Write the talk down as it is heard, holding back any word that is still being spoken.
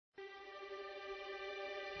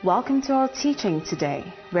Welcome to our teaching today,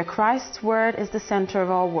 where Christ's Word is the center of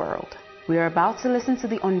our world. We are about to listen to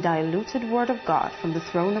the undiluted Word of God from the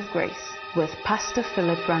throne of grace with Pastor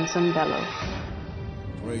Philip Ransom Bello.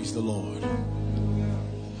 Praise the Lord.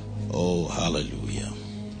 Oh, hallelujah.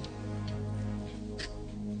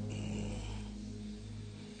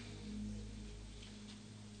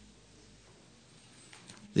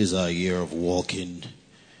 This is our year of walking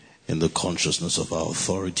in the consciousness of our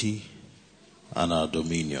authority and our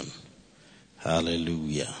dominion.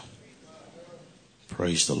 Hallelujah.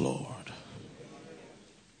 Praise the Lord.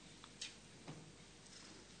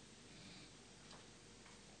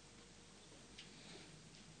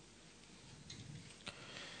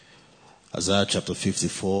 Isaiah chapter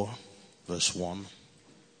 54, verse 1.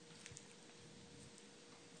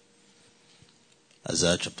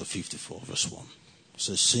 Isaiah chapter 54, verse 1. It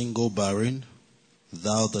says, "Sing, O barren,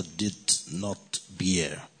 thou that didst not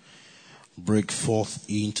bear. Break forth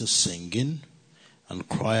into singing, and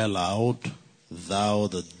cry aloud, thou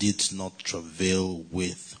that didst not travail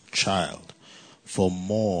with child. For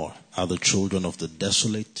more are the children of the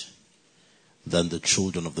desolate than the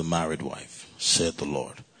children of the married wife, saith the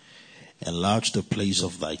Lord. Enlarge the place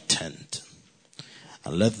of thy tent,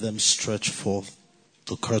 and let them stretch forth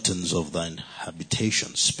the curtains of thine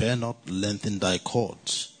habitation. Spare not, lengthen thy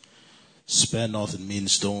cords." Spare not, it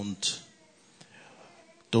means don't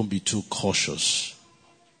be too cautious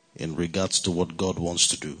in regards to what God wants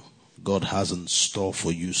to do. God has in store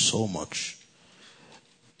for you so much.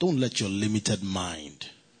 Don't let your limited mind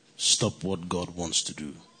stop what God wants to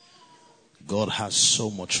do. God has so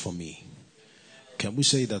much for me. Can we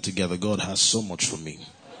say that together? God has so much for me.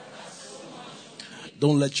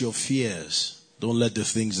 Don't let your fears, don't let the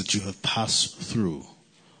things that you have passed through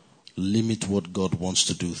limit what God wants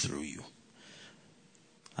to do through you.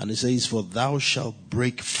 And it says, "For thou shalt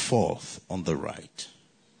break forth on the right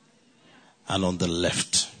and on the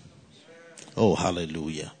left." Oh,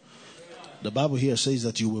 hallelujah. The Bible here says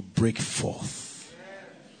that you will break forth.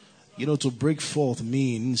 You know, to break forth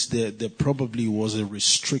means there probably was a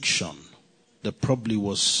restriction. There probably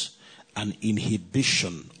was an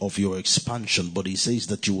inhibition of your expansion. But he says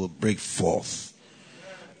that you will break forth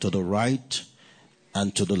to the right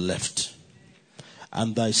and to the left.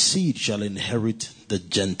 "And thy seed shall inherit the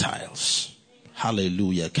Gentiles."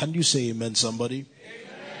 Hallelujah. Can you say amen, somebody?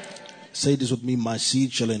 Amen. Say this with me. "My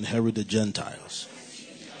seed shall inherit the Gentiles.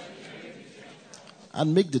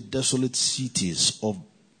 And make the desolate cities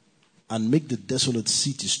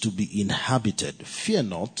to be inhabited. Fear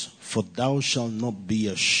not, for thou shalt not be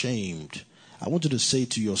ashamed." I want you to say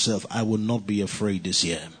to yourself, "I will not be afraid this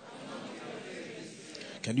year."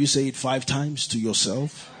 Can you say it 5 times to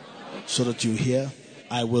yourself so that you hear?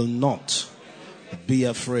 I will not be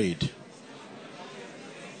afraid.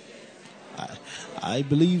 I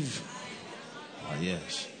believe,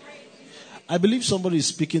 yes. I believe somebody is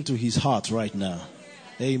speaking to his heart right now.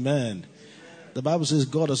 Amen. The Bible says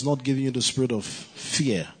God has not given you the spirit of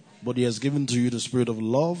fear, but he has given to you the spirit of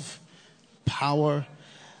love, power,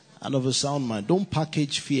 and of a sound mind. Don't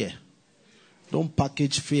package fear. Don't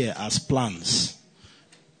package fear as plans.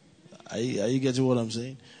 Are you getting what I'm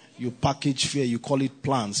saying? You package fear, you call it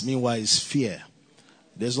plans. Meanwhile, it's fear.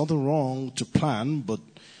 There's nothing wrong to plan, but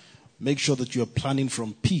make sure that you're planning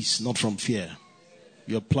from peace, not from fear.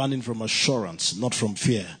 You're planning from assurance, not from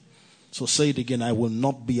fear. So say it again. I will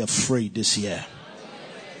not be afraid this year.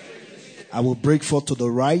 I will break forth to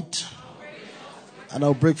the right, and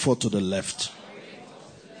I'll break forth to the left.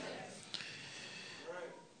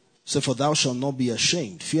 Say, "For thou shalt not be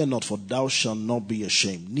ashamed. Fear not, for thou shalt not be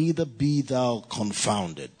ashamed. Neither be thou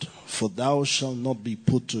confounded, for thou shalt not be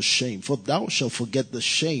put to shame. For thou shalt forget the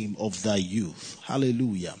shame of thy youth."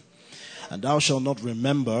 Hallelujah. "And thou shalt not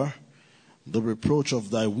remember the reproach of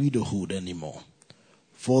thy widowhood anymore.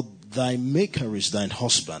 For thy Maker is thine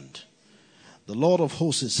husband. The Lord of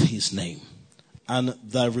hosts is his name. And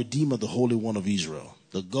thy Redeemer, the Holy One of Israel.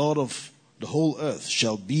 The God of the whole earth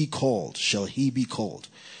shall he be called.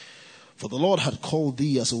 For the Lord had called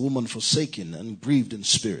thee as a woman forsaken and grieved in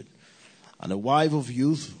spirit, and a wife of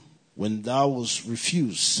youth, when thou was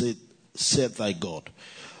refused, said thy God.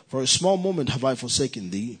 For a small moment have I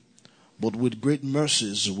forsaken thee, but with great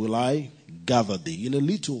mercies will I gather thee. In a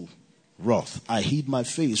little wrath I hid my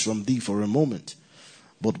face from thee for a moment,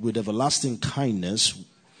 but with everlasting kindness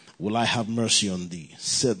will I have mercy on thee,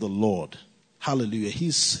 said the Lord." Hallelujah.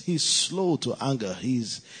 He's slow to anger.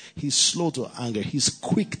 He's slow to anger. He's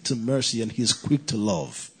quick to mercy, and he's quick to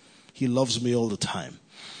love. He loves me all the time.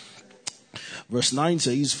 Verse 9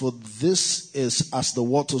 says, "For this is as the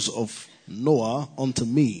waters of Noah unto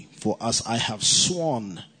me, for as I have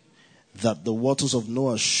sworn that the waters of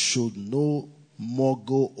Noah should no more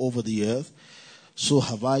go over the earth, so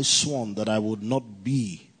have I sworn that I would not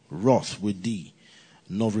be wroth with thee,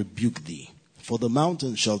 nor rebuke thee. For the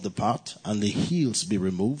mountains shall depart, and the hills be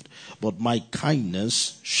removed, but my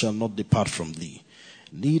kindness shall not depart from thee.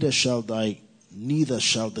 Neither shall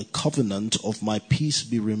the covenant of my peace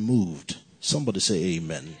be removed. Somebody say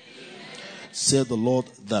amen. Said the Lord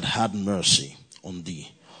that had mercy on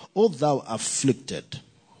thee. O thou afflicted.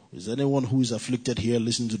 Is anyone who is afflicted here?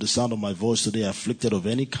 Listen to the sound of my voice today. Afflicted of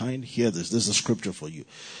any kind? Hear this. This is a scripture for you.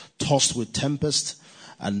 Tossed with tempest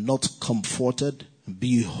and not comforted.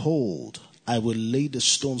 Behold, I will lay the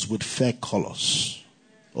stones with fair colors.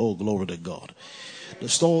 Oh, glory to God. The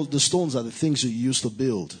stones are the things you used to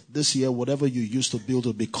build. This year, whatever you used to build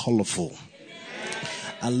will be colorful.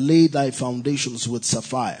 And lay thy foundations with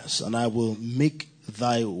sapphires, and I will make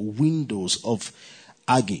thy windows of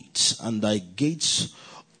agates, and thy gates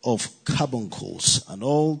of carbuncles, and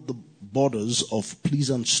all the borders of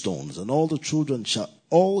pleasant stones, and all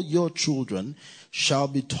your children shall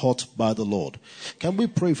be taught by the Lord. Can we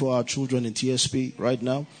pray for our children in TSP right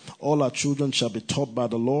now? All our children shall be taught by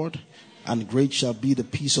the Lord, and great shall be the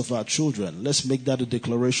peace of our children. Let's make that a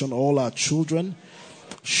declaration. All our children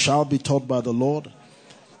shall be taught by the Lord,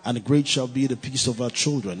 and great shall be the peace of our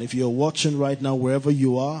children. If you're watching right now, wherever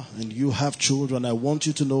you are, and you have children, I want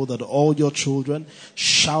you to know that all your children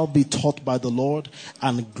shall be taught by the Lord,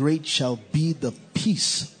 and great shall be the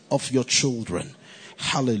peace of your children.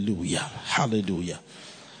 Hallelujah. Hallelujah.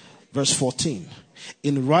 Verse 14.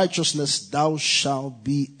 In righteousness thou shalt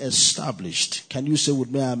be established. Can you say with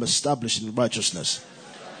me, I am established in righteousness?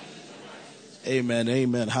 Amen.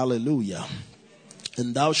 Amen. Hallelujah.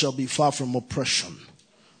 And thou shalt be far from oppression.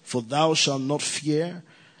 For thou shalt not fear,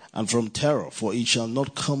 and from terror, for it shall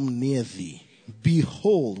not come near thee.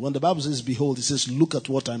 Behold, when the Bible says behold, it says look at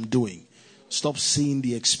what I'm doing. Stop seeing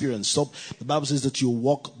the experience. The Bible says that you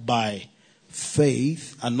walk by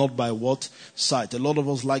faith and not by what? Sight. A lot of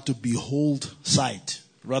us like to behold sight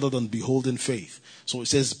rather than beholding faith. So it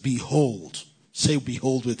says behold. Say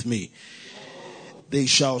behold with me. They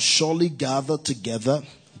shall surely gather together,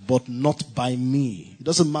 but not by me. It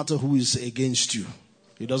doesn't matter who is against you.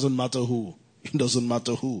 It doesn't matter who. It doesn't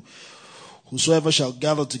matter who. Whosoever shall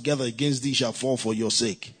gather together against thee shall fall for your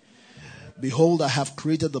sake. Behold, I have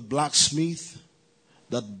created the blacksmith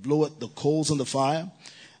that bloweth the coals in the fire,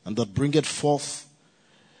 and that bringeth forth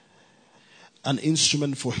an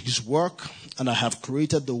instrument for his work. And I have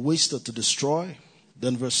created the waster to destroy.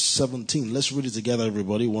 Then verse 17. Let's read it together,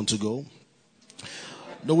 everybody. Want to go?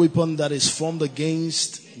 No weapon that is formed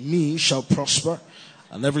against me shall prosper,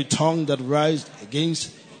 and every tongue that rises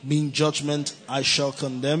against me in judgment I shall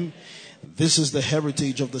condemn. This is the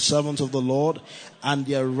heritage of the servants of the Lord, and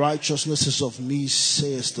their righteousness is of me,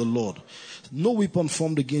 says the Lord. No weapon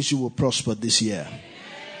formed against you will prosper this year.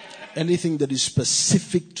 Anything that is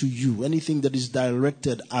specific to you, anything that is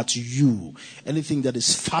directed at you, anything that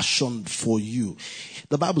is fashioned for you,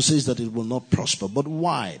 the Bible says that it will not prosper. But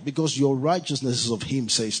why? Because your righteousness is of him,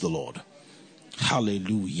 says the Lord.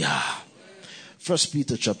 Hallelujah. 1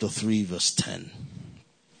 Peter chapter 3 verse 10.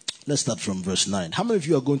 Let's start from verse 9. How many of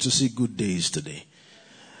you are going to see good days today?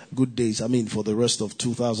 Good days, for the rest of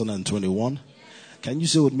 2021. Can you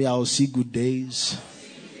say with me, I will see good days?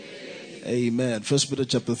 Amen. 1 Peter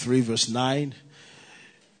chapter 3 verse 9.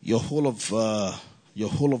 Your whole of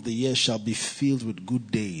the year shall be filled with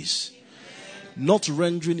good days. Not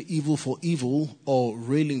rendering evil for evil or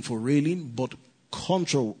railing for railing, but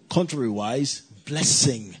contrary-wise,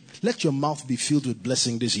 blessing. Let your mouth be filled with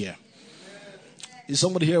blessing this year. Is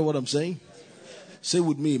somebody hear what I'm saying? Say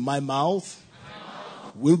with me, my mouth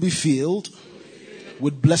will be filled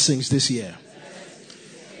with blessings this year.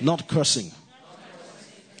 Not cursing.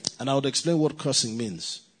 And I would explain what cursing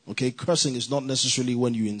means. Okay, cursing is not necessarily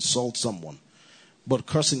when you insult someone, but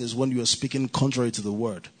cursing is when you are speaking contrary to the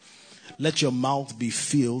word. Let your mouth be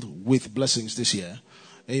filled with blessings this year.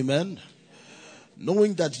 Amen.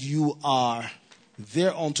 Knowing that you are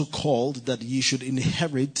thereunto called, that ye should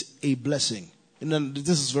inherit a blessing. And then this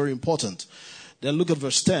is very important. Then look at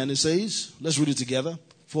verse 10. It says, let's read it together.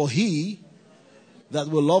 For he that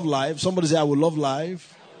will love life, somebody say, I will love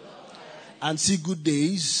life and see good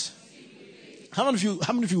days. How many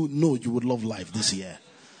of you know you would love life this year?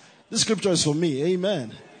 This scripture is for me.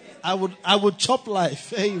 Amen. I would chop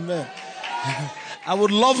life. Amen. I would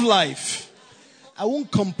love life. I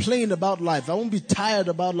won't complain about life. I won't be tired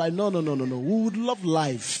about life. No. We would love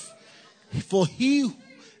life. For he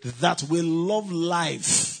that will love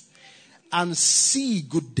life and see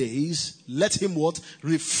good days, let him what?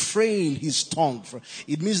 Refrain his tongue.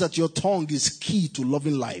 It means that your tongue is key to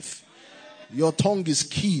loving life. Your tongue is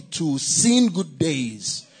key to seeing good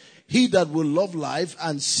days. He that will love life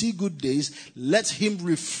and see good days, let him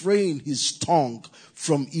refrain his tongue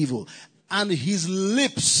from evil, and his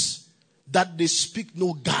lips that they speak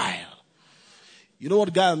no guile. You know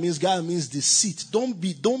what guile means? Guile means deceit.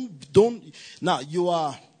 Don't. Now, you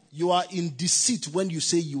are in deceit when you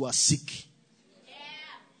say you are sick.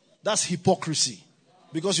 That's hypocrisy.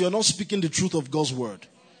 Because you are not speaking the truth of God's word.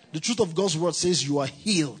 The truth of God's word says you are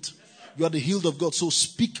healed. You are the healed of God. So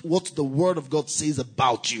speak what the word of God says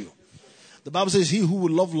about you. The Bible says, he who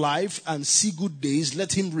will love life and see good days,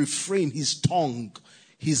 let him refrain his tongue,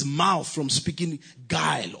 his mouth from speaking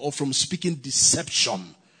guile or from speaking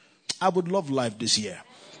deception. I would love life this year.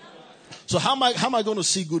 So how am I going to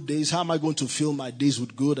see good days? How am I going to fill my days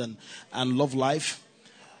with good and love life?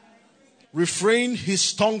 Refrain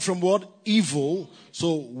his tongue from what? Evil.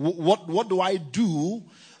 So what do I do?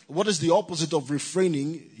 What is the opposite of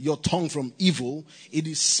refraining your tongue from evil? It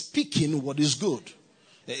is speaking what is good.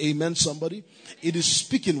 Amen, somebody? It is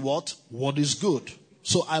speaking what? What is good.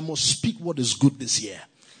 So I must speak what is good this year.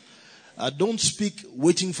 Don't speak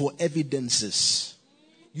waiting for evidences.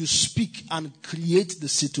 You speak and create the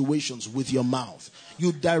situations with your mouth.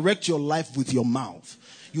 You direct your life with your mouth.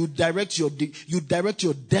 You direct your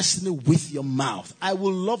destiny with your mouth. I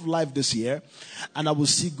will love life this year and I will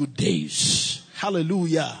see good days.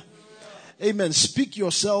 Hallelujah. Amen. Speak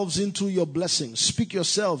yourselves into your blessings. Speak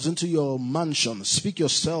yourselves into your mansion. Speak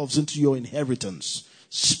yourselves into your inheritance.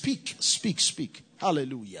 Speak.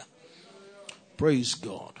 Hallelujah. Praise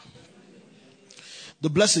God. The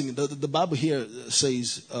blessing, the Bible here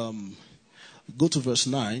says, go to verse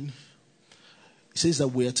 9. It says that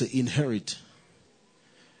we are to inherit.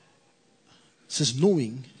 It says,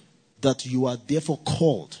 knowing that you are therefore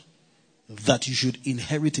called, that you should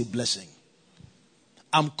inherit a blessing.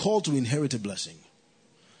 I'm called to inherit a blessing.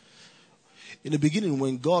 In the beginning,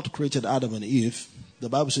 when God created Adam and Eve, the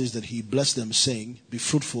Bible says that he blessed them, saying, be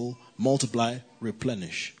fruitful, multiply,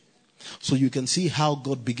 replenish. So you can see how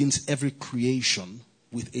God begins every creation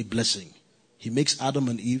with a blessing. He makes Adam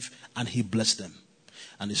and Eve and he blessed them.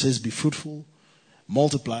 And he says, be fruitful,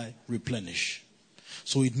 multiply, replenish.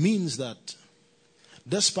 So it means that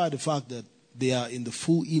despite the fact that they are in the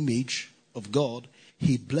full image of God,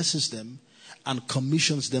 he blesses them and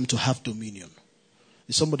commissions them to have dominion.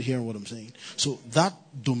 Is somebody hearing what I'm saying? So that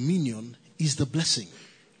dominion is the blessing.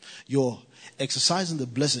 Your exercising the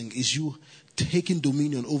blessing is you taking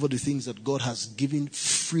dominion over the things that God has given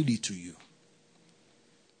freely to you.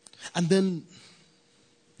 And then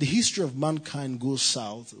the history of mankind goes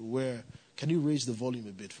south where, can you raise the volume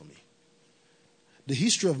a bit for me? The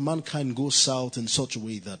history of mankind goes south in such a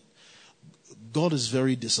way that God is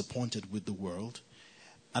very disappointed with the world.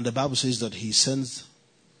 And the Bible says that he sends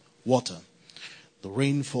water. The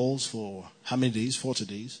rain falls for how many days? 40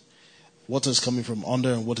 days. Water is coming from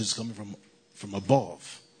under and water is coming from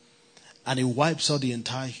above. And it wipes out the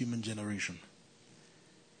entire human generation.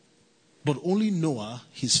 But only Noah,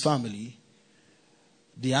 his family,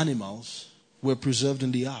 the animals, were preserved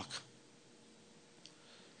in the ark.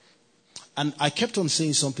 And I kept on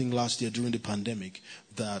saying something last year during the pandemic,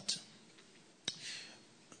 that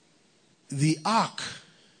the ark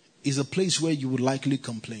is a place where you would likely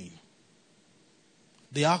complain.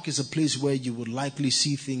 The ark is a place where you would likely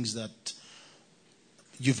see things that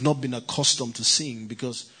you've not been accustomed to seeing,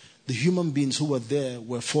 because the human beings who were there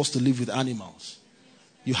were forced to live with animals.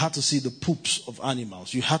 You had to see the poops of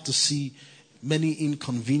animals. You had to see many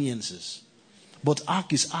inconveniences. But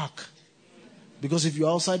ark is ark. Because if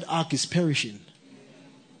you're outside, ark is perishing.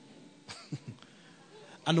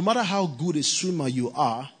 And no matter how good a swimmer you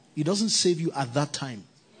are, it doesn't save you at that time.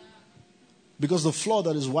 Because the flood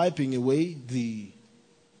that is wiping away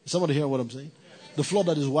somebody hear what I'm saying? The flood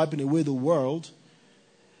that is wiping away the world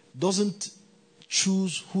doesn't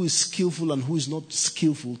choose who is skillful and who is not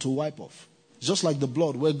skillful to wipe off. It's just like the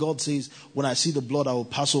blood, where God says, when I see the blood, I will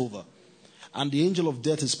pass over. And the angel of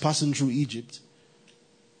death is passing through Egypt.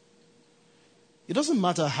 It doesn't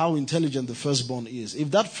matter how intelligent the firstborn is.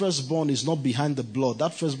 If that firstborn is not behind the blood,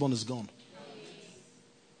 that firstborn is gone.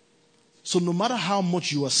 So no matter how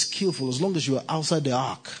much you are skillful, as long as you are outside the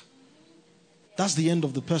ark, that's the end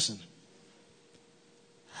of the person.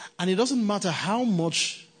 And it doesn't matter how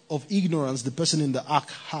much of ignorance the person in the ark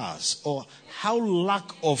has, or how lack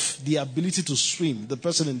of the ability to swim the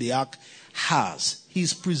person in the ark has. He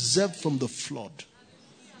is preserved from the flood.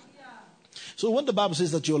 So when the Bible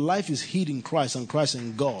says that your life is hid in Christ and Christ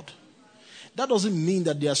in God, that doesn't mean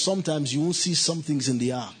that there are sometimes you won't see some things in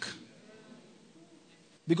the ark.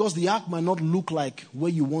 Because the ark might not look like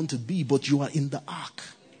where you want to be, but you are in the ark.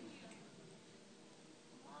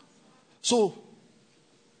 So,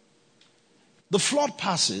 the flood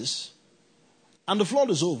passes, and the flood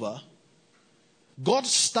is over. God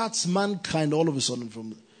starts mankind all of a sudden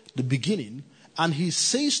from the beginning, and he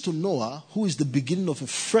says to Noah, who is the beginning of a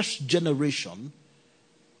fresh generation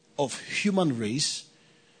of human race,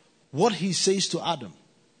 what he says to Adam.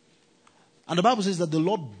 And the Bible says that the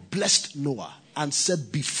Lord blessed Noah and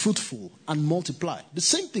said, be fruitful and multiply. The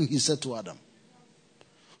same thing he said to Adam.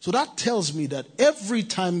 So that tells me that every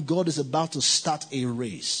time God is about to start a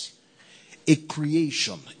race, a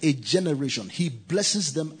creation, a generation, he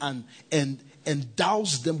blesses them and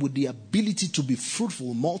endows them with the ability to be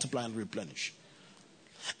fruitful, multiply, and replenish.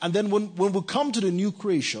 And then when we come to the new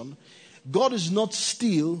creation, God is not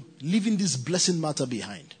still leaving this blessing matter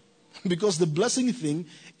behind. Because the blessing thing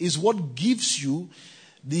is what gives you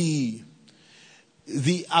the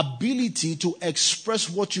ability to express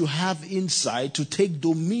what you have inside, to take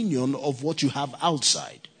dominion of what you have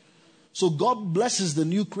outside. So God blesses the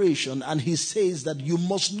new creation, and he says that you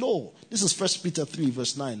must know. This is 1 Peter 3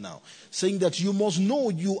 verse 9 now. Saying that you must know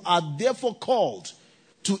you are therefore called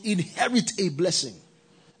to inherit a blessing.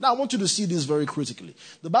 Now I want you to see this very critically.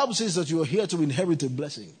 The Bible says that you are here to inherit a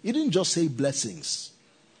blessing. It didn't just say blessings.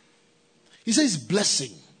 He says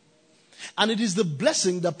blessing. And it is the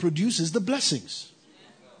blessing that produces the blessings.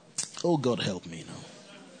 Oh, God help me now.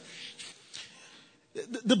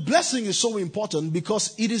 The blessing is so important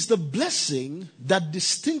because it is the blessing that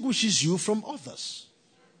distinguishes you from others.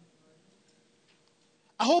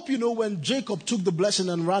 I hope you know when Jacob took the blessing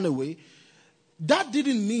and ran away, that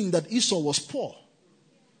didn't mean that Esau was poor.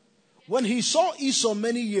 When he saw Esau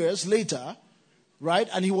many years later, right,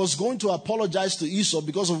 and he was going to apologize to Esau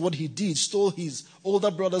because of what he did, stole his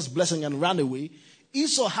older brother's blessing and ran away.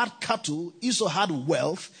 Esau had cattle, Esau had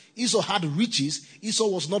wealth, Esau had riches, Esau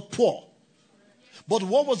was not poor. But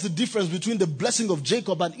what was the difference between the blessing of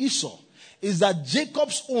Jacob and Esau? Is that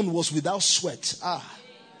Jacob's own was without sweat.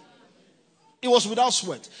 It was without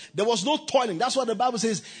sweat. There was no toiling. That's why the Bible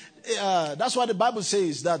says,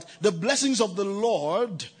 that the blessings of the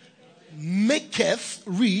Lord maketh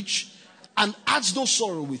rich and adds no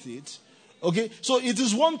sorrow with it. Okay? So it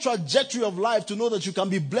is one trajectory of life to know that you can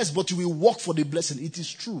be blessed, but you will work for the blessing. It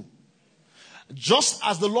is true. Just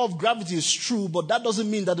as the law of gravity is true, but that doesn't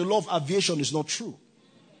mean that the law of aviation is not true.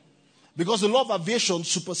 Because the law of aviation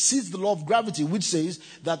supersedes the law of gravity, which says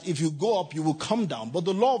that if you go up, you will come down. But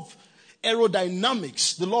the law of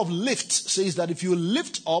aerodynamics, the law of lift, says that if you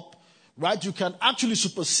lift up, right, you can actually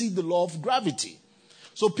supersede the law of gravity.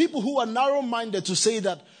 So people who are narrow-minded to say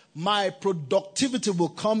that my productivity will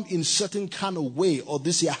come in certain kind of way, or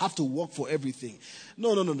this year I have to work for everything.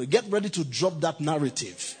 No. Get ready to drop that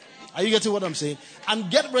narrative. Are you getting what I'm saying? And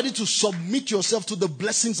get ready to submit yourself to the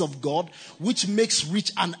blessings of God, which makes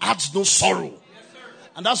rich and adds no sorrow. Yes,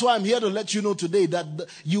 and that's why I'm here to let you know today that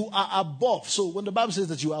you are above. So when the Bible says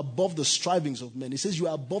that you are above the strivings of men, it says you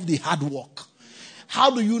are above the hard work. How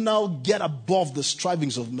do you now get above the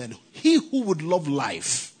strivings of men? He who would love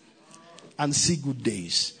life and see good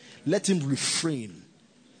days, let him refrain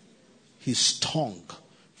his tongue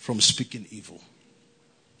from speaking evil.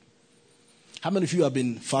 How many of you have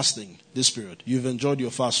been fasting this period? You've enjoyed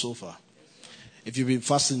your fast so far. If you've been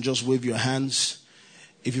fasting, just wave your hands.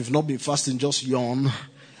 If you've not been fasting, just yawn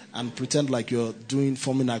and pretend like you're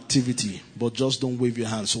forming activity, but just don't wave your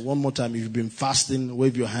hands. So one more time, if you've been fasting,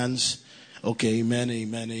 wave your hands. Okay, amen,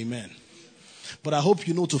 amen, amen. But I hope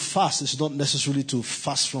you know to fast is not necessarily to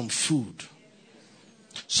fast from food.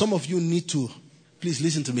 Some of you need to, please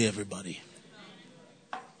listen to me, everybody.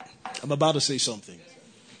 I'm about to say something.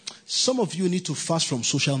 Some of you need to fast from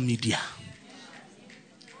social media.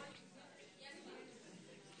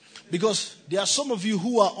 Because there are some of you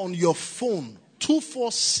who are on your phone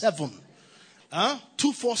 24/7.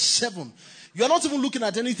 24/7. You are not even looking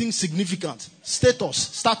at anything significant. Status,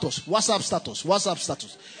 WhatsApp status.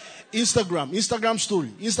 Instagram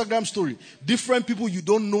story. Different people you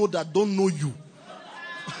don't know that don't know you.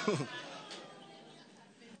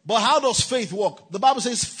 But how does faith work? The Bible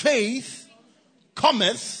says faith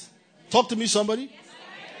cometh. Talk to me, somebody.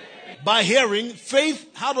 By hearing. Faith,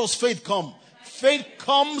 how does faith come? Faith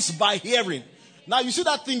comes by hearing. Now, you see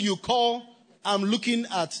that thing you call, I'm looking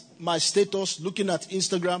at my status, looking at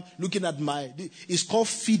Instagram, looking at it's called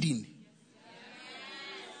feeding.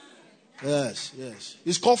 Yes.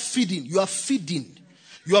 It's called feeding. You are feeding.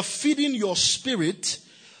 You are feeding your spirit,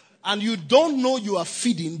 and you don't know you are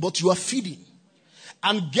feeding, but you are feeding.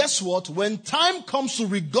 And guess what? When time comes to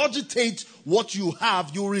regurgitate what you have,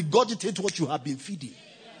 you regurgitate what you have been feeding.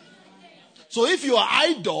 So if your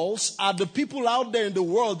idols are the people out there in the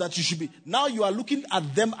world that you should be, now you are looking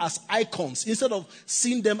at them as icons instead of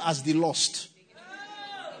seeing them as the lost.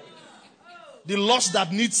 The lost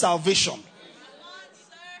that need salvation.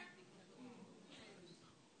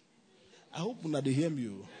 I hope that they hear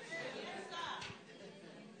me.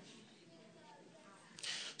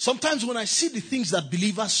 Sometimes when I see the things that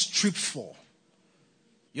believers trip for,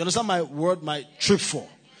 you understand my word, my trip for?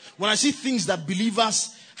 When I see things that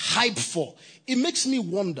believers hype for, it makes me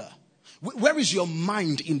wonder, where is your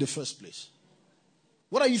mind in the first place?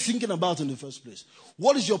 What are you thinking about in the first place?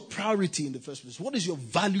 What is your priority in the first place? What is your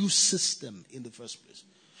value system in the first place?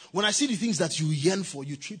 When I see the things that you yearn for,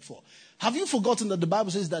 you trip for, have you forgotten that the Bible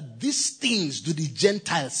says that these things do the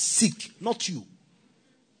Gentiles seek, not you?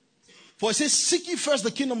 For it says, seek ye first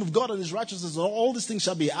the kingdom of God and his righteousness, and all these things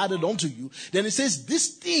shall be added unto you. Then it says,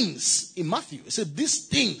 these things, in Matthew, it said, these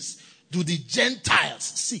things do the Gentiles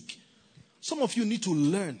seek. Some of you need to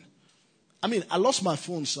learn. I lost my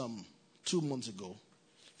phone some 2 months ago,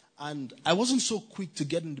 and I wasn't so quick to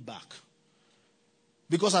get in the back.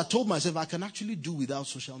 Because I told myself I can actually do without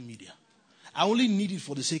social media. I only need it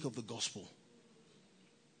for the sake of the gospel.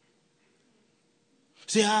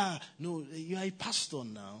 Say, no, you are a pastor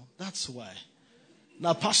now. That's why.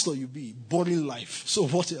 Now, pastor you be, boring life. So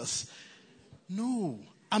what else? No,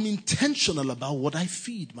 I'm intentional about what I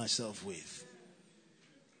feed myself with.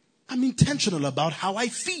 I'm intentional about how I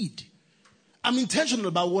feed. I'm intentional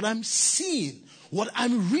about what I'm seeing, what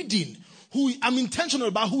I'm reading. I'm intentional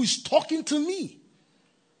about who is talking to me.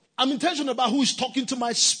 I'm intentional about who is talking to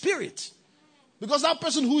my spirit. Because that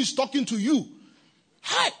person who is talking to you,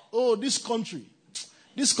 this country.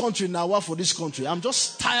 This country, now what for this country? I'm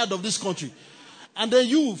just tired of this country. And then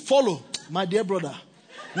you follow, my dear brother.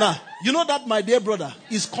 Now, you know that, my dear brother,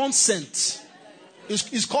 is consent.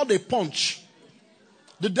 It's called a punch.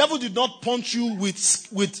 The devil did not punch you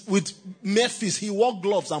with mere fists. He wore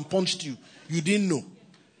gloves and punched you. You didn't know.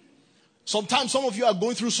 Sometimes some of you are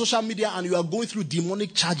going through social media and you are going through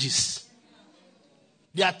demonic charges.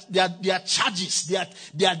 They are charges.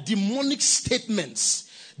 They are demonic statements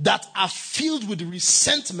that are filled with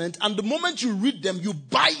resentment, and the moment you read them, you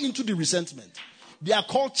buy into the resentment. They are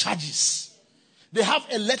called charges. They have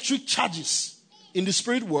electric charges in the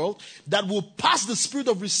spirit world that will pass the spirit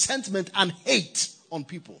of resentment and hate on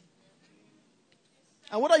people.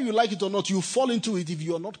 And whether you like it or not, you fall into it if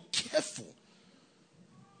you are not careful.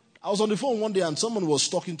 I was on the phone one day and someone was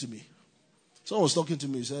talking to me.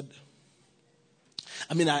 He said,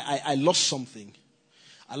 I lost something.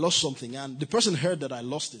 And the person heard that I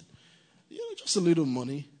lost it. Just a little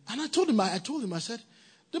money. And I told him, I said,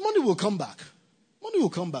 the money will come back. Money will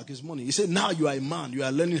come back, it's money. He said, now you are a man. You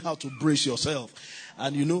are learning how to brace yourself.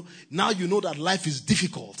 And now you know that life is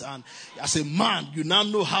difficult. And as a man, you now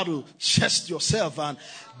know how to chest yourself and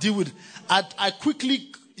deal with it. I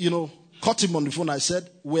quickly, caught him on the phone. I said,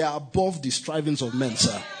 we are above the strivings of men,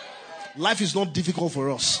 sir. Life is not difficult for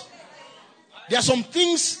us. There are some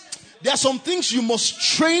things you must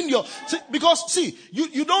train you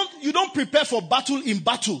don't prepare for battle in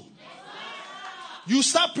battle. You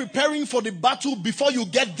start preparing for the battle before you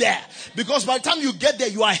get there. Because by the time you get there,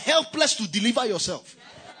 you are helpless to deliver yourself.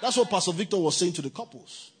 That's what Pastor Victor was saying to the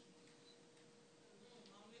couples.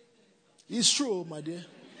 It's true, my dear.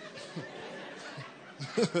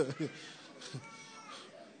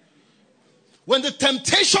 When the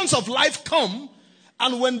temptations of life come,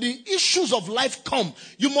 and when the issues of life come,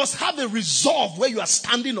 you must have a resolve where you are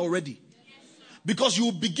standing already. Because you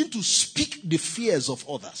will begin to speak the fears of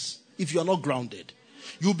others if you are not grounded.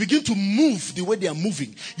 You begin to move the way they are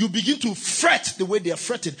moving. You begin to fret the way they are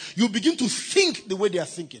fretting. You begin to think the way they are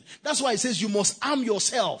thinking. That's why it says you must arm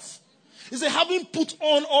yourself. It says, having put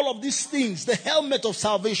on all of these things, the helmet of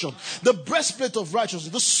salvation, the breastplate of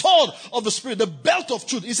righteousness, the sword of the Spirit, the belt of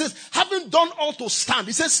truth. It says, having done all to stand.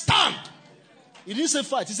 It says, stand. It didn't say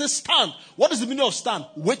fight. It says stand. What is the meaning of stand?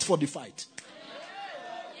 Wait for the fight.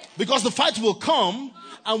 Because the fight will come,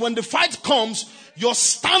 and when the fight comes, your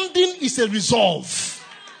standing is a resolve.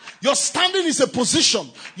 Your standing is a position.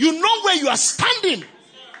 You know where you are standing.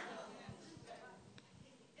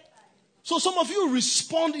 So some of you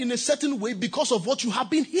respond in a certain way because of what you have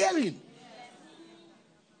been hearing.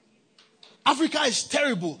 Africa is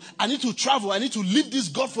terrible. I need to travel. I need to leave this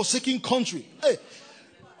God-forsaken country. Hey,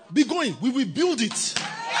 be going. We will build it.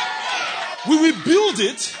 We will build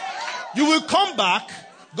it. You will come back.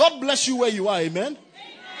 God bless you where you are. Amen.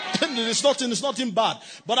 It's nothing bad.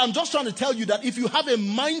 But I'm just trying to tell you that if you have a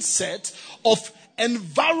mindset of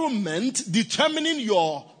environment determining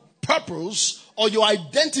your purpose or your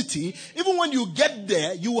identity, even when you get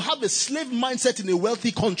there, you will have a slave mindset in a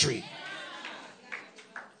wealthy country.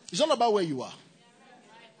 It's all about where you are.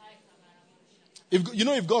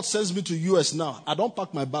 If God sends me to US now, I don't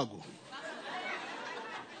pack my bag.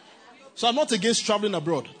 So I'm not against traveling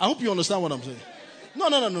abroad. I hope you understand what I'm saying. No.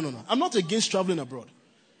 I'm not against traveling abroad.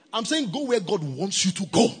 I'm saying go where God wants you to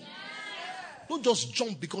go. Don't just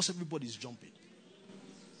jump because everybody's jumping.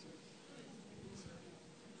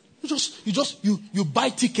 You buy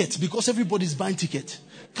tickets because everybody's buying tickets.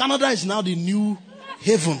 Canada is now the new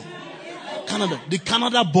heaven. The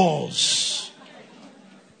Canada balls.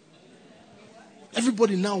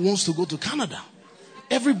 Everybody now wants to go to Canada.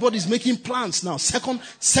 Everybody's making plans now.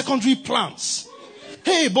 Secondary plans.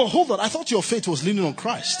 Hey, but hold on. I thought your faith was leaning on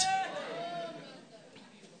Christ.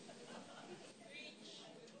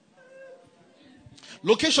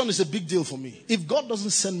 Location is a big deal for me. If God doesn't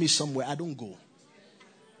send me somewhere, I don't go.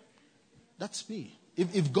 That's me.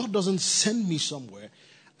 If God doesn't send me somewhere,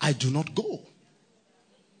 I do not go.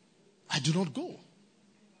 I do not go.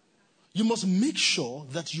 You must make sure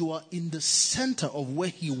that you are in the center of where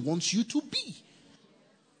He wants you to be.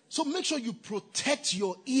 So make sure you protect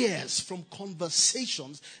your ears from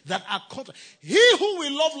conversations that are contrary. He who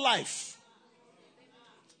will love life.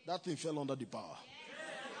 That thing fell under the power.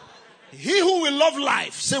 He who will love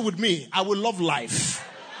life. Say with me, I will love life.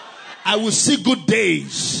 I will see good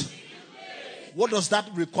days. What does that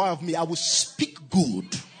require of me? I will speak good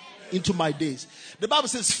into my days. The Bible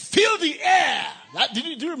says, fill the air. Do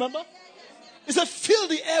you remember? It said, fill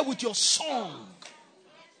the air with your song.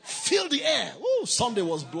 Fill the air. Oh, Sunday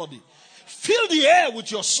was bloody. Fill the air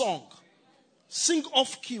with your song. Sing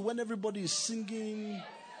off key when everybody is singing.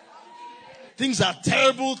 Things are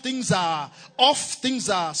terrible. Things are off. Things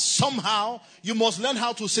are somehow. You must learn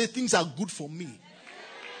how to say things are good for me.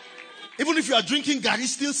 Even if you are drinking garri,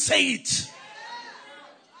 still say it.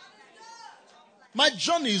 My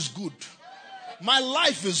journey is good. My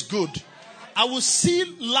life is good. I will see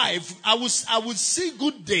life. I will see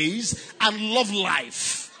good days and love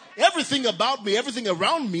life. Everything about me, everything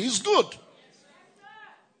around me is good.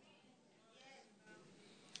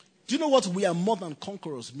 Do you know what we are more than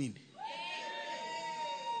conquerors mean?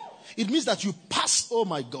 It means that you pass, oh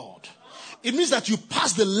my God. It means that you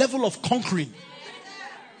pass the level of conquering.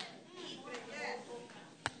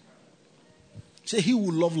 Say, he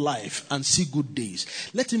will love life and see good days.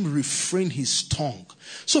 Let him refrain his tongue.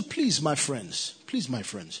 So please, my friends,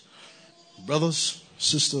 brothers,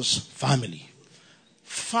 sisters, family,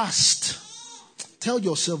 fast. Tell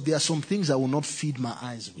yourself there are some things I will not feed my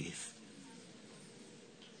eyes with.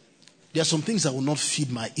 There are some things I will not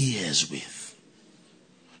feed my ears with.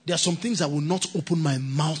 There are some things I will not open my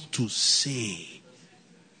mouth to say.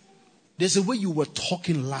 There's a way you were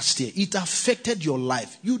talking last year. It affected your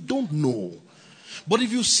life. You don't know. But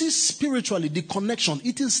if you see spiritually the connection,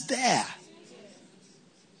 it is there.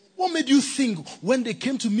 What made you think when they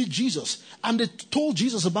came to meet Jesus and they told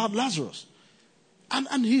Jesus about Lazarus?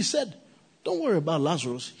 And he said, don't worry about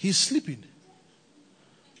Lazarus. He's sleeping.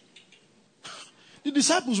 The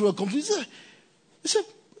disciples were confused. They said,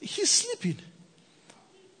 he's sleeping.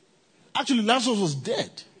 Actually, Lazarus was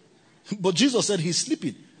dead. But Jesus said he's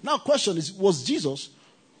sleeping. Now question is, was Jesus,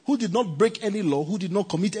 who did not break any law, who did not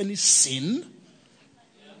commit any sin?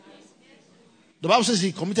 The Bible says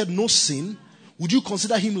he committed no sin. Would you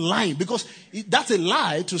consider him lying? Because that's a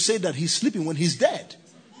lie to say that he's sleeping when he's dead.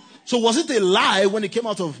 So was it a lie when it came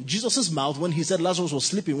out of Jesus' mouth when he said Lazarus was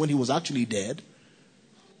sleeping when he was actually dead?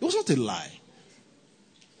 It was not a lie.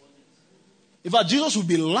 In fact, Jesus would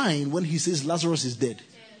be lying when he says Lazarus is dead.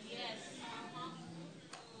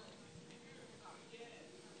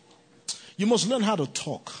 You must learn how to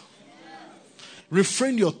talk.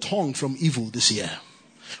 Refrain your tongue from evil this year.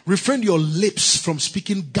 Refrain your lips from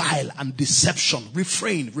speaking guile and deception.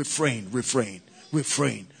 Refrain.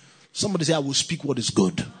 Somebody say, I will speak what is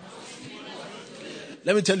good.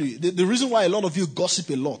 Let me tell you, the reason why a lot of you gossip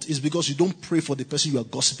a lot is because you don't pray for the person you are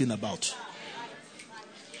gossiping about.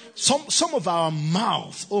 Some of our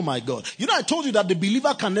mouth, oh my God. You know, I told you that the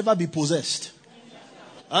believer can never be possessed.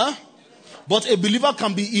 Huh? But a believer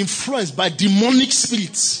can be influenced by demonic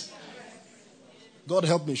spirits. God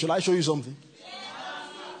help me. Shall I show you something?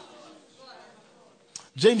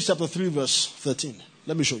 James chapter 3 verse 13.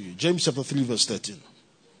 Let me show you. James chapter 3 verse 13.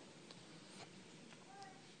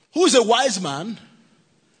 Who is a wise man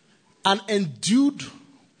and endued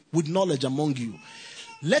with knowledge among you?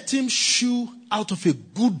 Let him shew out of a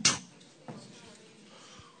good.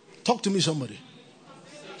 Talk to me, somebody.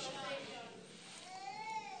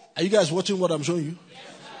 Are you guys watching what I'm showing you?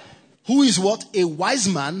 Who is what? A wise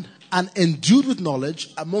man and endued with knowledge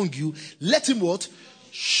among you. Let him what?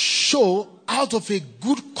 Show out of a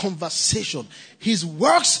good conversation his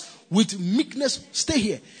works with meekness. Stay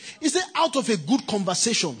here. He said, out of a good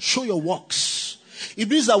conversation, show your works. It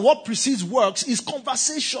means that what precedes works is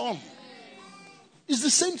conversation. It's the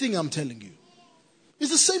same thing I'm telling you.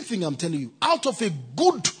 It's the same thing I'm telling you. Out of a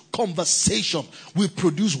good conversation will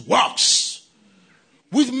produce works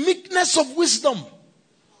with meekness of wisdom.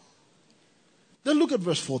 Then look at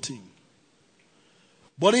verse 14.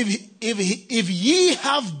 But if ye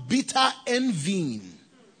have bitter envying.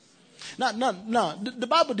 Now, the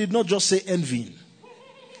Bible did not just say envying.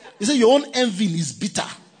 It said your own envying is bitter.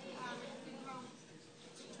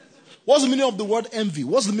 What's the meaning of the word envy?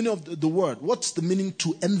 What's the meaning of the word? What's the meaning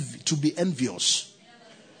to envy, to be envious?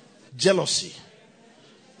 Jealousy.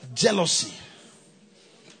 Jealousy.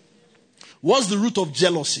 What's the root of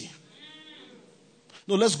jealousy?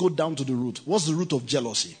 No, let's go down to the root. What's the root of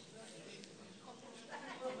jealousy?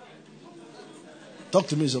 Talk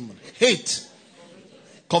to me, someone. Hate.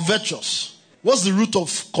 Covetous. What's the root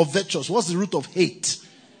of covetous? What's the root of hate?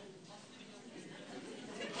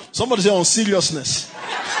 Somebody say on seriousness.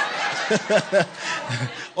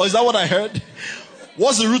 Or is that what I heard?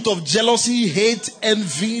 What's the root of jealousy, hate,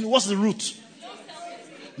 envy? What's the root?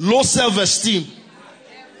 Low self-esteem.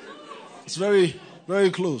 It's very, very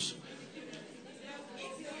close.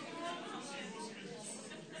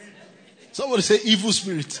 Somebody say evil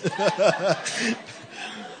spirit.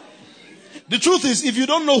 The truth is, if you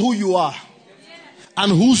don't know who you are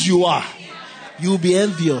and whose you are, you'll be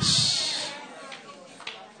envious.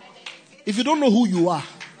 If you don't know who you are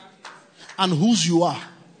and whose you are,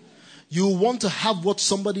 you want to have what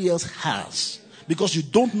somebody else has because you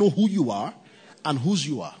don't know who you are and whose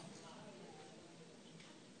you are.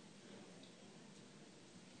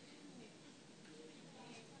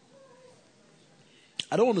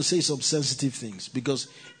 I don't want to say some sensitive things because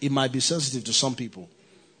it might be sensitive to some people.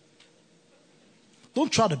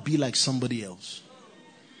 Don't try to be like somebody else.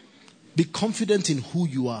 Be confident in who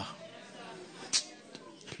you are.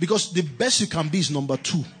 Because the best you can be is number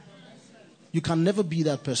 2. You can never be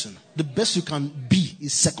that person. The best you can be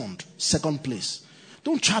is second place.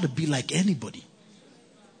 Don't try to be like anybody.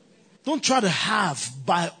 Don't try to have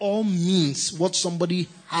by all means what somebody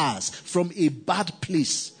has from a bad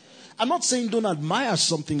place. I'm not saying don't admire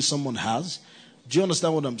something someone has. Do you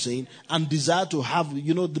understand what I'm saying? And desire to have,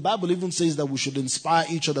 the Bible even says that we should inspire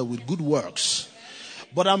each other with good works.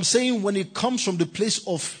 But I'm saying when it comes from the place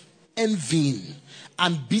of envying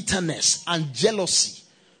and bitterness and jealousy,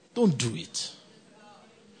 don't do it.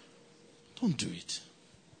 Don't do it.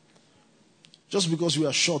 Just because you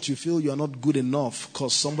are short, you feel you are not good enough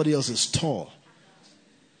because somebody else is tall.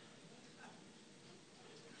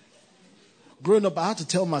 Growing up, I had to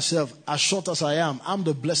tell myself, as short as I am, I'm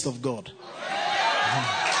the blessed of God.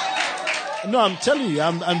 No, I'm telling you,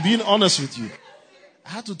 I'm being honest with you. I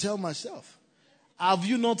had to tell myself. Have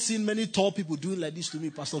you not seen many tall people doing like this to me,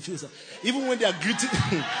 Pastor Phil? Even when they are greeting...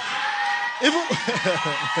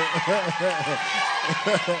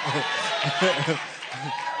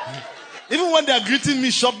 Even when they are greeting me,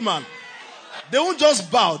 short man, they won't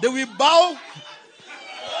just bow. They will bow.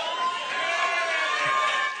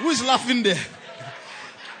 Who is laughing there?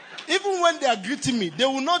 Even when they are greeting me, they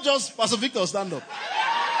will not just, Pastor Victor, stand up.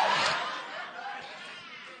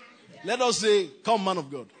 Let us say, come man of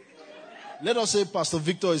God. Let us say Pastor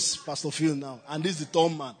Victor is Pastor Phil now, and this is the tall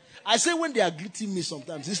man. I say when they are greeting me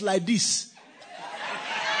sometimes, it's like this.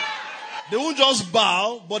 They won't just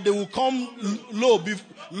bow, but they will come low, be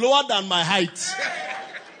lower than my height.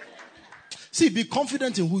 See, be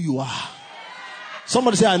confident in who you are.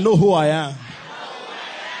 Somebody say, I know who I am.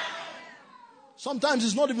 Sometimes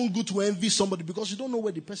it's not even good to envy somebody because you don't know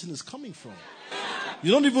where the person is coming from.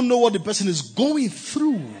 You don't even know what the person is going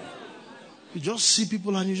through. You just see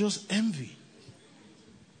people and you just envy.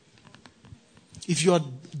 If you are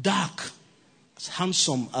dark, as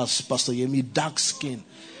handsome as Pastor Yemi, dark skin,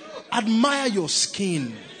 admire your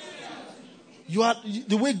skin.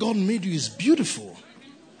 The way God made you is beautiful.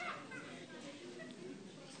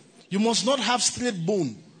 You must not have straight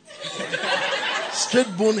bone.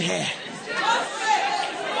 Straight bone hair.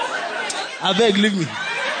 I beg, leave me.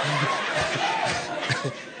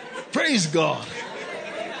 Praise God.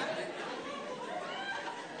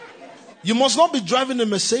 You must not be driving a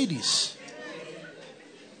Mercedes.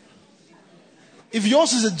 If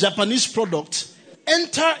yours is a Japanese product,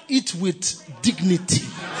 enter it with dignity,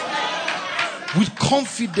 with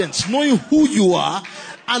confidence, knowing who you are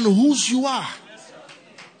and whose you are.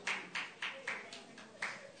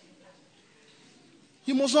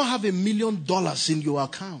 You must not have $1 million in your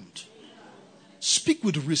account. Speak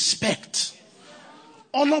with respect.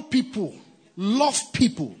 Honor people. Love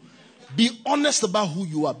people. Be honest about who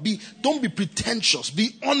you are. Don't be pretentious.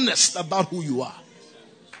 Be honest about who you are.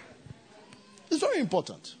 It's very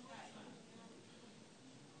important.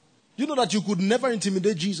 You know that you could never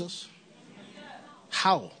intimidate Jesus?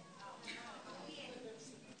 How?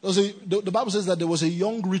 The Bible says that there was a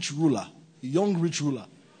young rich ruler. A young rich ruler.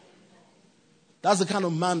 That's the kind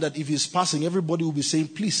of man that if he's passing, everybody will be saying,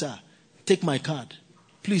 please, sir, take my card.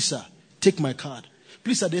 Please, sir, take my card.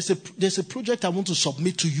 Please, sir, there's a project I want to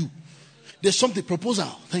submit to you. There's something, proposal.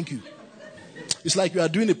 Thank you. It's like you are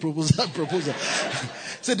doing a proposal.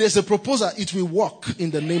 So there's a proposal. It will work in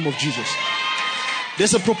the name of Jesus.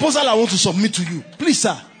 There's a proposal I want to submit to you. Please,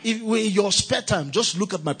 sir, in your spare time, just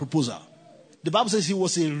look at my proposal. The Bible says he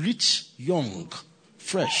was a rich, young,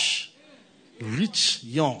 fresh, rich,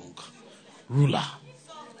 young ruler.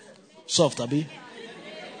 Soft, Abi.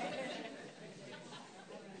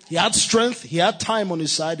 He had strength. He had time on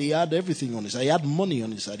his side. He had everything on his side. He had money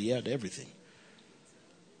on his side. He had everything.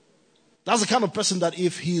 That's the kind of person that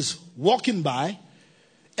if he's walking by,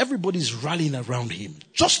 everybody's rallying around him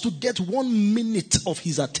just to get 1 minute of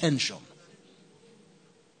his attention.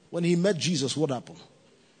 When he met Jesus, what happened?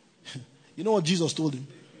 You know what Jesus told him?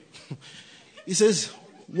 He says,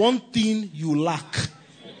 one thing you lack.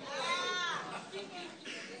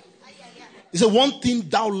 He said, one thing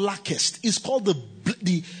thou lackest. It's called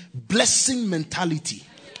the blessing mentality.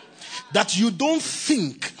 That you don't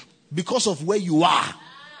think because of where you are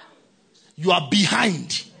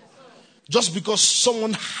behind. Just because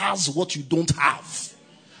someone has what you don't have.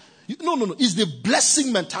 No. It's the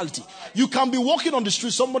blessing mentality. You can be walking on the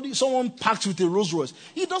street, someone parked with a Rolls Royce.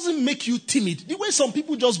 It doesn't make you timid. The way some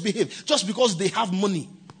people just behave, just because they have money.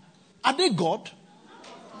 Are they God?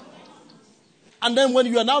 And then when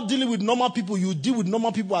you are now dealing with normal people, you deal with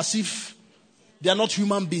normal people as if they are not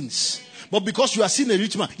human beings. But because you are seeing a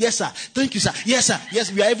rich man, yes sir, thank you sir, yes sir,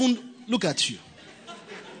 yes, we are even, look at you.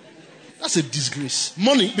 That's a disgrace.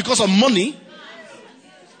 Money, because of money.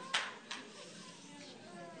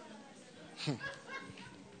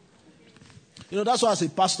 You know, that's why as a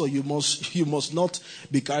pastor, you must not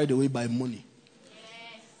be carried away by money.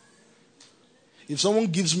 If someone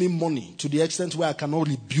gives me money to the extent where I cannot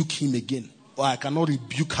rebuke him again, or I cannot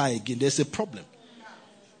rebuke her again, there's a problem.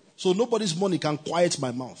 So nobody's money can quiet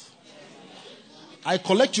my mouth. I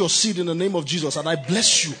collect your seed in the name of Jesus and I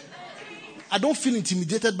bless you. I don't feel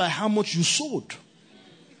intimidated by how much you sowed.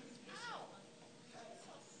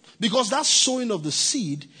 Because that sowing of the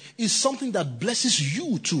seed is something that blesses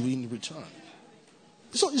you too in return.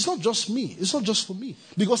 So it's not just me. It's not just for me.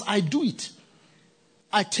 Because I do it.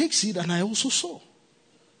 I take seed and I also sow.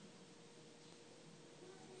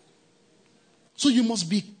 So you must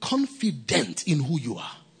be confident in who you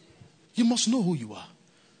are. You must know who you are.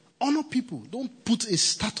 Honor people. Don't put a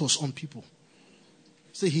status on people.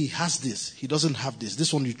 Say he has this, he doesn't have this.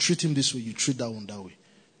 This one you treat him this way, you treat that one that way.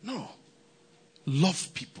 No.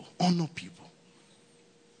 Love people. Honor people.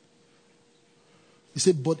 He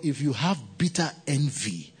said, but if you have bitter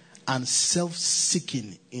envy and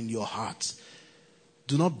self-seeking in your heart,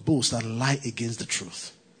 do not boast and lie against the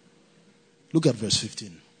truth. Look at verse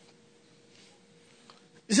 15.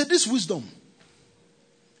 He said, this wisdom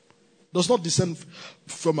does not descend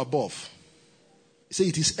from above. He said,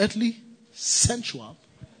 it is earthly, sensual.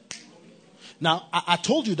 Now, I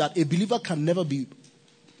told you that a believer can never be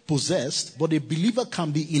possessed, but a believer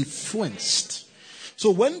can be influenced.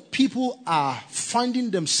 So when people are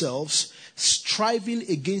finding themselves striving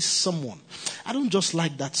against someone, I don't just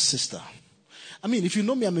like that sister. I mean, if you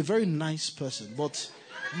know me, I'm a very nice person, but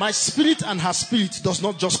my spirit and her spirit does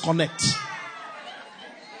not just connect.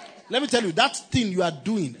 Let me tell you, that thing you are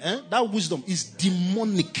doing, that wisdom is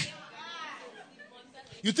demonic.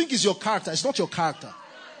 You think it's your character. It's not your character.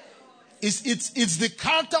 It's the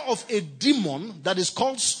character of a demon that is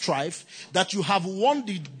called strife, that you have worn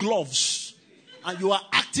the gloves and you are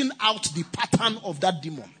acting out the pattern of that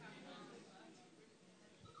demon.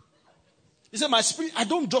 He said, my spirit, I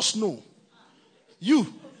don't just know. Your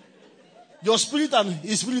spirit and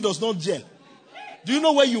his spirit does not gel. Do you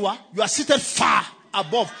know where you are? You are seated far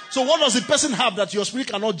above. So what does the person have that your spirit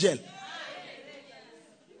cannot gel?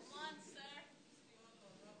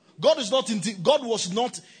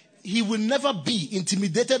 He will never be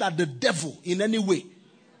intimidated at the devil in any way.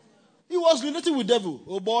 He was related with devil.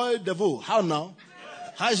 Oh boy, devil, how now?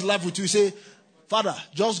 How is life with you? You say, Father,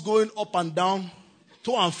 just going up and down,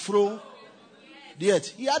 to and fro. Yet,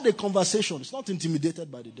 he had a conversation. He's not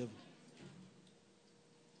intimidated by the devil.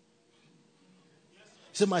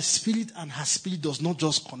 He said, my spirit and her spirit does not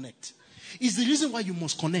just connect. It's the reason why you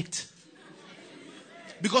must connect.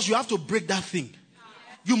 Because you have to break that thing.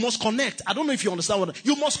 You must connect. I don't know if you understand what.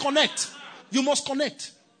 You must connect. You must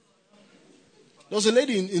connect. There was a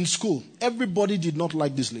lady in school. Everybody did not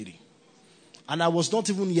like this lady. And I was not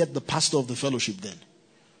even yet the pastor of the fellowship then.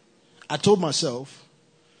 I told myself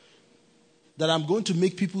that I'm going to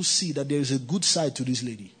make people see that there is a good side to this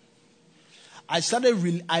lady.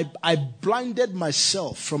 I blinded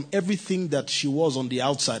myself from everything that she was on the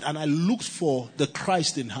outside, and I looked for the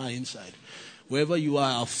Christ in her inside. Wherever you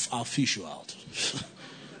are, I'll fish you out.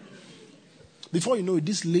 Before you know it,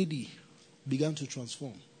 this lady began to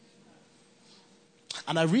transform.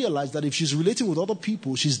 And I realized that if she's relating with other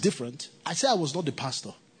people, she's different. I said I was not the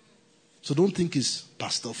pastor. So don't think it's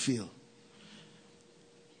Pastor Phil.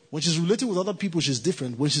 When she's relating with other people, she's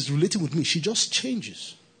different. When she's relating with me, she just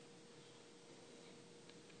changes.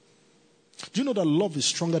 Do you know that love is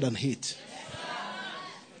stronger than hate?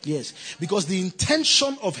 Yes. Because the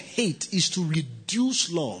intention of hate is to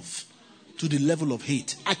reduce love to the level of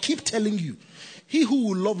hate. I keep telling you, he who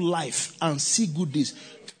will love life and see good days,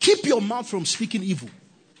 keep your mouth from speaking evil,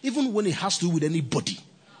 even when it has to do with anybody.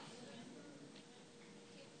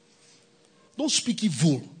 Don't speak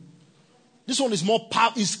evil. This one is more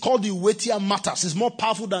powerful. It's called the weightier matters. It's more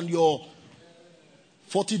powerful than your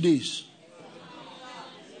 40 days.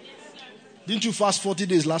 Didn't you fast 40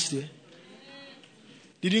 days last year?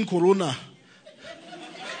 Didn't Corona?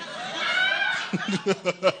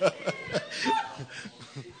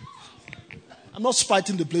 I'm not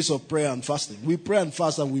spiting the place of prayer and fasting. We pray and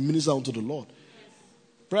fast and we minister unto the Lord.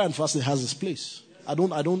 Prayer and fasting has its place. I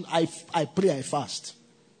pray, I fast.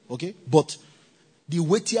 Okay? But the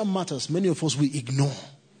weightier matters, many of us will ignore.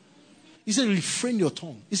 He said, refrain your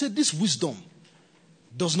tongue. He said, this wisdom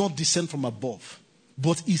does not descend from above,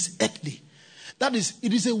 but is earthly. That is,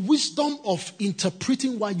 it is a wisdom of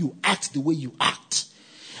interpreting why you act the way you act.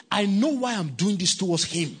 I know why I'm doing this towards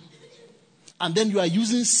him. And then you are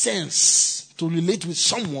using sense to relate with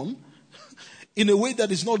someone in a way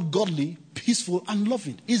that is not godly, peaceful, and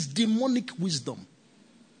loving. It's demonic wisdom.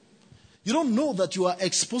 You don't know that you are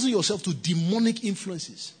exposing yourself to demonic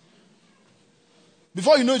influences.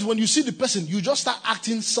 Before you know it, when you see the person, you just start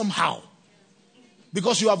acting somehow.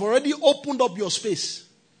 Because you have already opened up your space.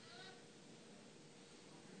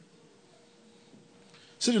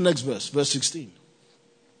 See the next verse, verse 16.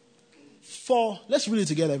 Let's read it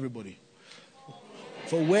together, everybody.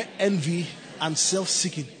 For where envy and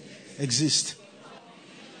self-seeking exist.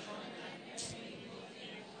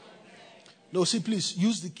 No, see, please,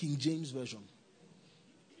 use the King James Version.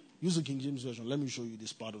 Use the King James Version. Let me show you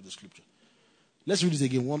this part of the scripture. Let's read it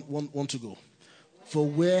again. One to go. For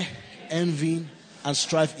where envy and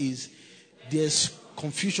strife is, there's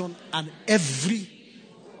confusion and every...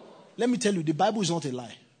 Let me tell you, the Bible is not a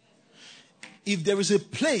lie. If there is a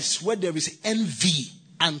place where there is envy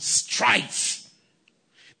and strife,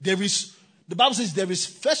 the Bible says there is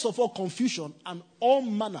first of all confusion and all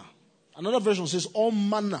manner. Another version says all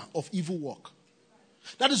manner of evil work.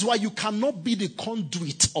 That is why you cannot be the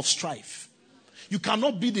conduit of strife. You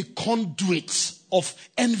cannot be the conduit of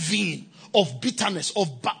envying, of bitterness,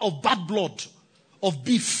 of bad blood, of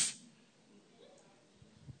beef.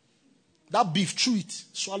 That beef, chew it,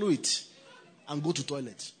 swallow it, and go to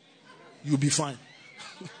toilet. You'll be fine.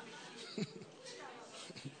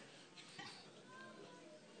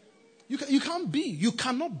 You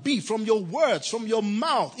cannot be from your words, from your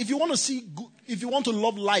mouth. If you want to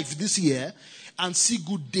love life this year and see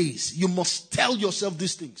good days, you must tell yourself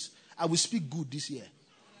these things. I will speak good this year.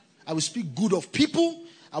 I will speak good of people.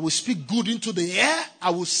 I will speak good into the air.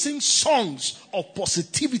 I will sing songs of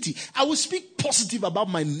positivity. I will speak positive about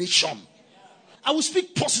my nation. I will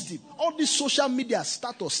speak positive. All this social media,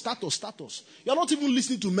 status. You're not even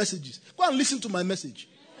listening to messages. Go and listen to my message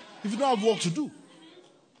if you don't have work to do.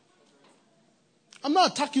 I'm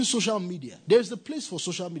not attacking social media. There's a place for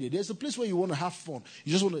social media. There's a place where you want to have fun.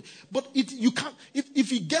 You just want to, but you can't.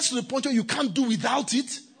 If it gets to the point where you can't do without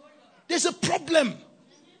it, there's a problem.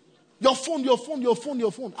 Your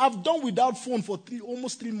phone. I've done without phone for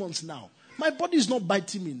almost 3 months now. My body is not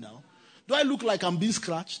biting me now. Do I look like I'm being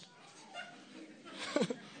scratched?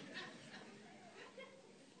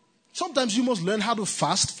 Sometimes you must learn how to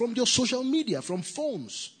fast from your social media, from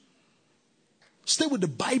phones. Stay with the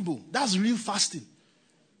Bible. That's real fasting.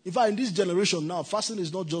 In fact, in this generation now, fasting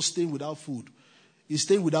is not just staying without food. It's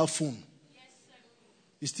staying without phone.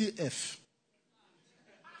 It's still F.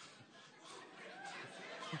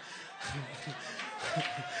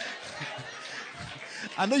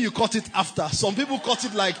 I know you caught it after. Some people caught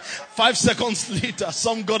it like 5 seconds later.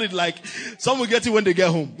 Some got it some will get it when they get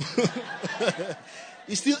home.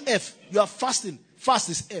 It's still F. You are fasting. Fast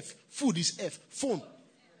is F. Food is F. Phone.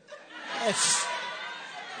 F.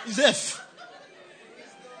 It's F.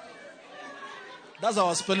 That's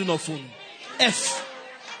our spelling of phone. F.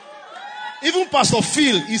 Even Pastor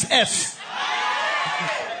Phil is F.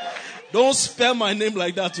 Don't spell my name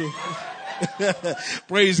like that too.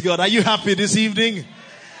 Praise God. Are you happy this evening?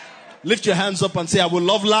 Lift your hands up and say, I will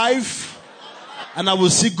love life and I will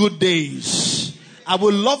see good days. I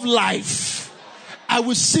will love life. I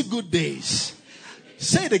will see good days.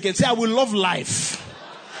 Say it again. Say, I will love life.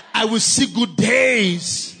 I will see good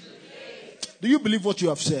days. Do you believe what you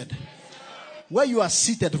have said? Where you are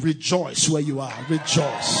seated, rejoice where you are.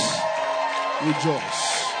 Rejoice.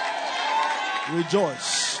 Rejoice.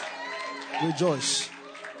 Rejoice. Rejoice.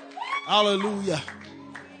 Hallelujah.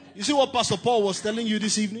 You see what Pastor Paul was telling you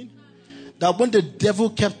this evening? That when the devil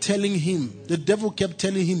kept telling him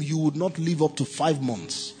you would not live up to 5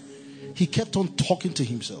 months, he kept on talking to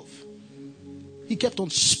himself. He kept on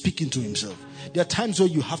speaking to himself. There are times where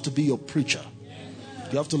you have to be your preacher.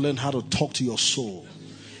 You have to learn how to talk to your soul.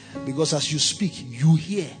 Because as you speak, you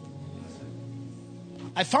hear.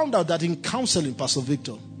 I found out that in counseling, Pastor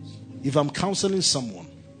Victor, if I'm counseling someone,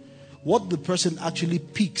 what the person actually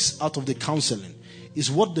picks out of the counseling is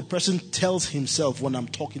what the person tells himself when I'm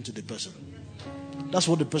talking to the person. That's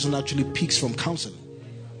what the person actually picks from counseling.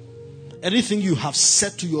 Anything you have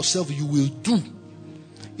said to yourself you will do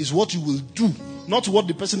is what you will do, not what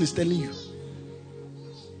the person is telling you.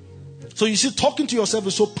 So you see, talking to yourself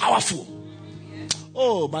is so powerful.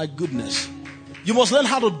 Oh my goodness. You must learn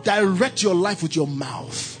how to direct your life with your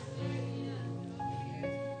mouth.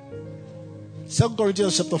 2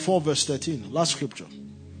 Corinthians chapter 4 verse 13. Last scripture.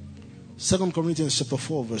 2 Corinthians chapter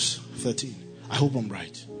 4 verse 13. I hope I'm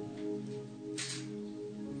right.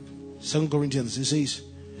 2 Corinthians, it says,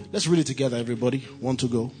 let's read it together, everybody. Want to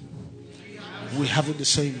go? We have the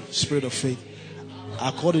same spirit of faith.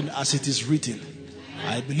 According as it is written,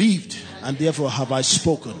 I believed and therefore have I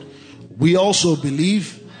spoken. We also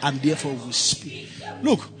believe and therefore we speak.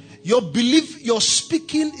 Look, your belief, your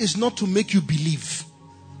speaking is not to make you believe.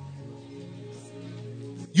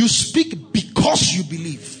 You speak because you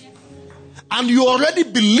believe. And you already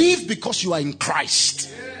believe because you are in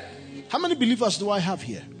Christ. How many believers do I have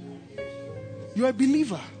here? You are a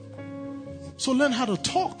believer. So learn how to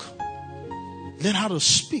talk. Learn how to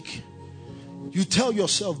speak. You tell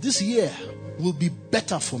yourself, this year will be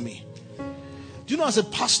better for me. Do you know, as a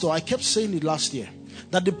pastor, I kept saying it last year,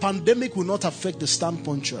 that the pandemic will not affect the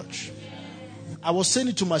Standpoint Church. I was saying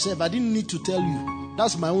it to myself. I didn't need to tell you.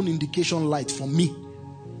 That's my own indication light for me.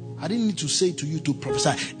 I didn't need to say to you to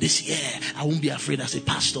prophesy, this year I won't be afraid as a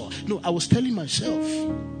pastor. No, I was telling myself.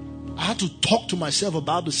 I had to talk to myself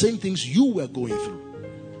about the same things you were going through.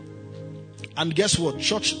 And guess what?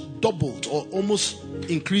 Church doubled or almost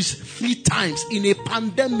increased 3 times in a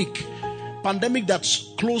pandemic. Pandemic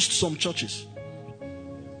that's closed some churches.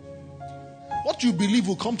 What you believe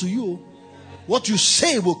will come to you. What you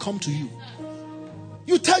say will come to you.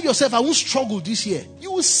 You tell yourself, I won't struggle this year.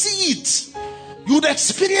 You will see it. You would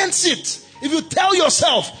experience it. If you tell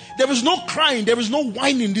yourself, there is no crying, there is no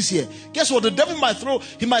whining this year. Guess what? The devil might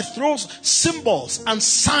throw symbols and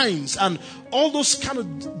signs and all those kind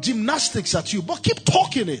of gymnastics at you. But keep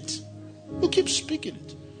talking it. You keep speaking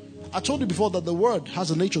it. I told you before that the word has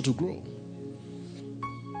a nature to grow.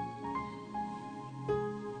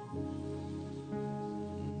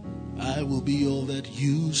 I will be all that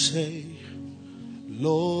you say.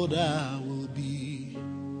 Lord, I will be.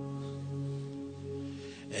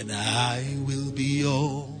 And I will be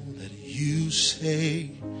all that you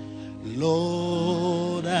say.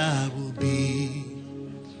 Lord, I will be.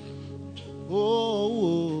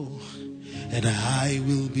 Oh, and I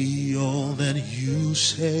will be all that you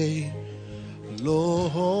say.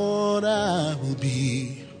 Lord, I will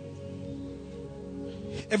be.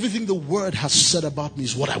 Everything the word has said about me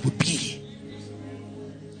is what I would be.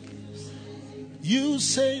 You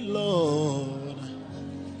say, Lord.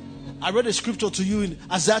 I read a scripture to you in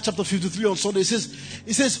Isaiah chapter 53 on Sunday. It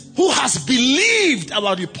says, who has believed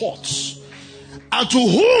our reports? And to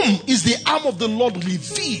whom is the arm of the Lord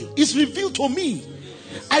revealed? It's revealed to me.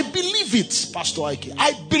 I believe it, Pastor Ike.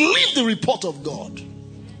 I believe the report of God.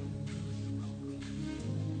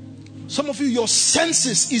 Some of you, your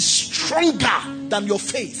senses is stronger than your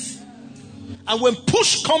faith. And when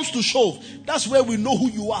push comes to shove, that's where we know who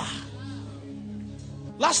you are.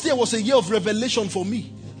 Last year was a year of revelation for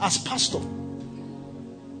me as pastor.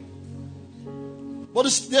 But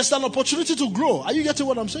there's an opportunity to grow. Are you getting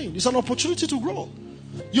what I'm saying? It's an opportunity to grow.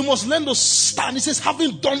 You must learn to stand. It says,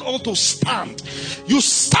 having done all to stand. You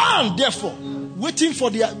stand, therefore, you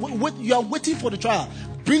are waiting for the trial.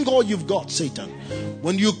 Bring all you've got, Satan.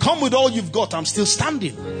 When you come with all you've got, I'm still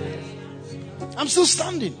standing. I'm still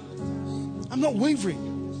standing. I'm not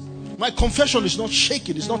wavering. My confession is not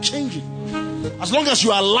shaking. It's not changing. As long as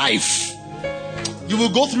you are alive, you will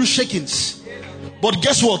go through shakings. But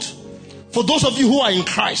guess what? For those of you who are in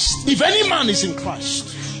Christ, if any man is in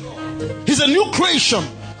Christ, he's a new creation.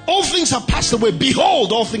 All things have passed away.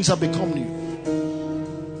 Behold, all things have become new.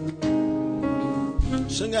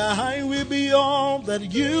 Sing, I will be all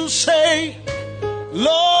that you say.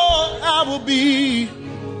 Lord, I will be.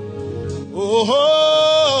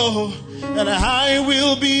 Oh, and I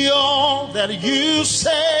will be all that you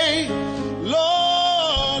say.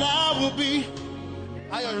 Lord, I will be.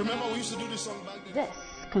 I remember we used to do this song back then. This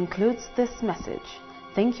concludes this message.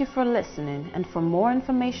 Thank you for listening, and for more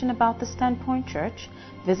information about the Standpoint Church,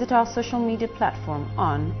 visit our social media platform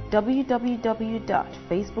on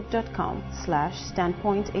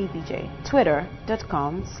www.facebook.com/standpointabj,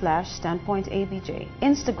 twitter.com/standpointabj,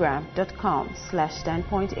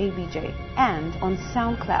 instagram.com/standpointabj, and on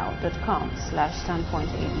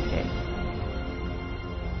soundcloud.com/standpointabj.